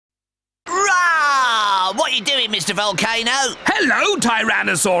What are you doing, Mr. Volcano? Hello,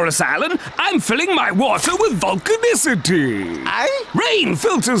 Tyrannosaurus Alan. I'm filling my water with volcanicity. Oh? Rain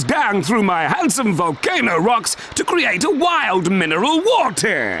filters down through my handsome volcano rocks to create a wild mineral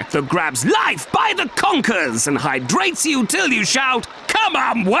water that grabs life by the conkers and hydrates you till you shout, "Come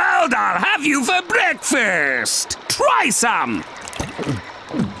on, world, I'll have you for breakfast!" Try some!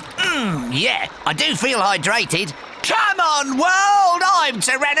 Yeah, I do feel hydrated. Come on, world! I'm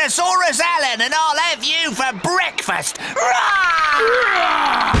Tyrannosaurus Alan, and I'll have you for breakfast!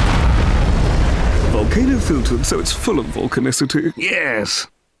 Rah! Volcano filtered so it's full of volcanicity. Yes.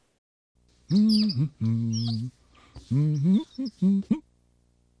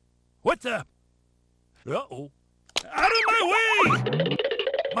 What the? Uh-oh. Out of my way!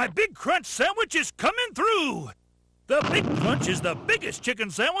 My Big Crunch sandwich is coming through! The Big Crunch is the biggest chicken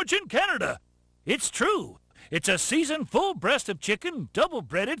sandwich in Canada. It's true. It's a seasoned full breast of chicken,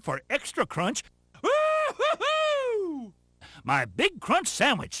 double-breaded for extra crunch. Woo-hoo-hoo! My Big Crunch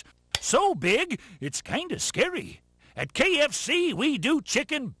sandwich. So big, it's kinda scary. At KFC, we do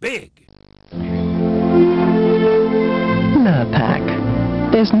chicken big. Lurpak.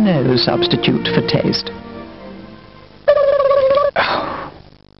 There's no substitute for taste.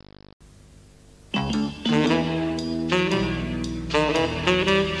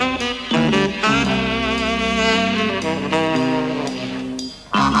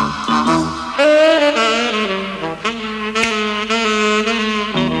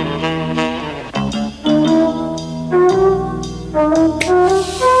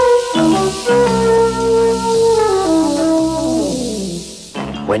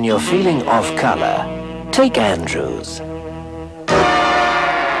 When you're feeling off color, take Andrews.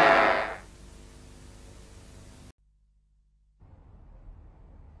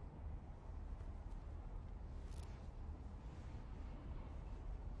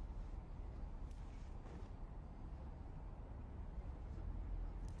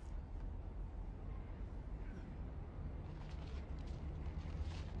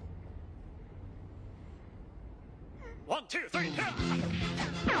 One, two, three, yeah.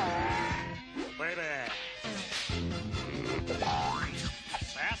 Baby.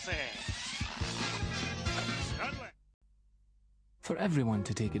 Sassy. Studley. For everyone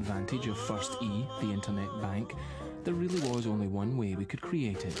to take advantage of First E, the internet bank, there really was only one way we could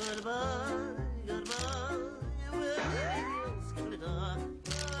create it.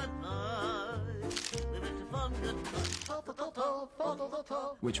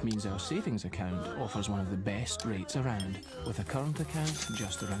 Which means our savings account offers one of the best rates around, with a current account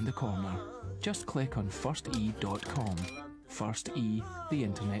just around the corner. Just click on firste.com. First E, the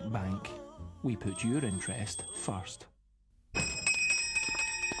internet bank. We put your interest first.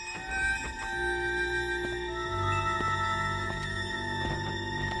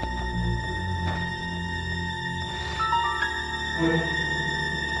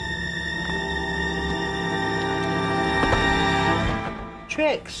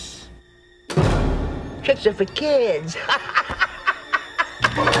 Tricks. Tricks are for kids.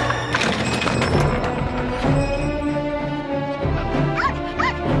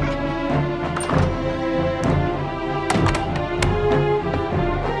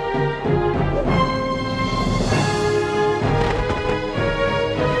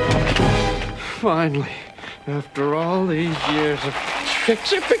 Finally, after all these years of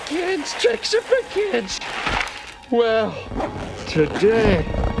tricks are for kids, tricks are for kids. Well, today,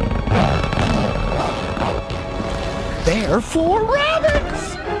 they're for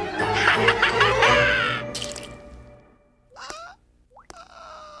rabbits!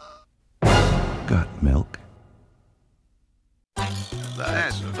 Got milk?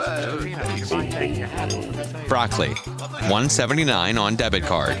 Broccoli, $1.79 on debit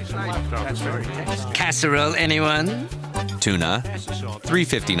card. Casserole, anyone? Tuna,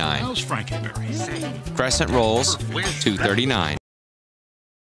 $3.59. Crescent rolls, $2.39.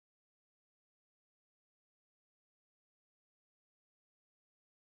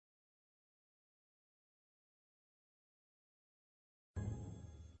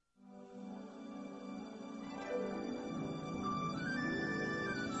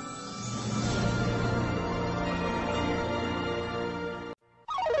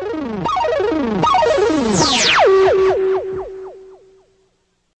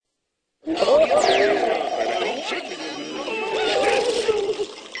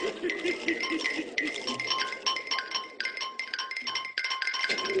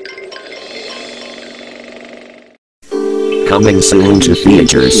 Coming soon to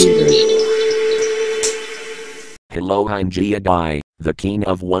theaters. Hello, I'm Gia Dai, the king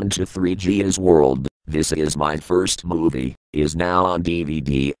of 1 to 3 Gia's World. This is my first movie, is now on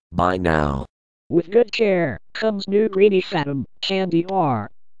DVD, buy now. With good care comes new Greeny Phatom Candy Bar.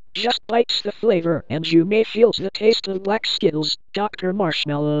 Just bites the flavor and you may feel the taste of black Skittles, Dr.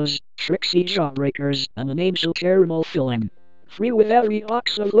 Marshmallows, Trixie Jawbreakers, and an angel caramel filling. Free with every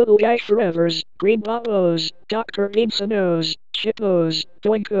box of Little Guy Forevers, Green Bobos, Dr. Beansonos, Chippos,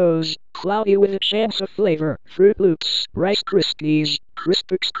 Doinkos, cloudy with a chance of flavor, Fruit Loops, Rice Krispies,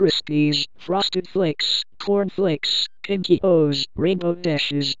 Crispix Krispies, Frosted Flakes, Corn Flakes, Pinky O's, Rainbow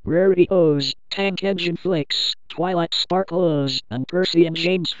Dashes, Rarity O's, Tank Engine Flakes, Twilight Sparkle O's, and Percy and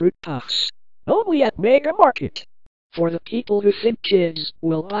James Fruit Puffs. Only at Mega Market. For the people who think kids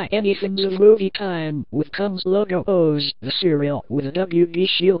will buy anything of movie time with Comes Logo O's, the cereal with a WB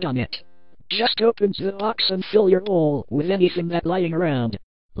shield on it. Just open the box and fill your bowl with anything that's lying around.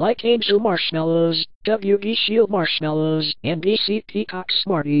 Like Angel Marshmallows, WB Shield Marshmallows, NBC Peacock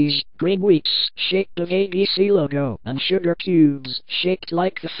Smarties, Green Wheats, shaped of ABC logo, and Sugar Cubes, shaped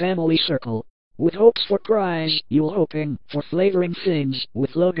like the family circle. With hopes for prize, you'll hoping for flavoring things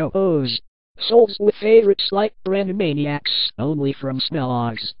with Logo O's. Sold with favorites like Brandmaniacs, only from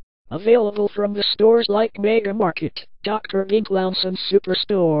Smellogs. Available from the stores like Mega Market, Dr. Ginklounson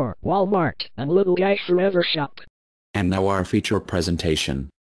Superstore, Walmart, and Little Guy Forever Shop. And now our feature presentation.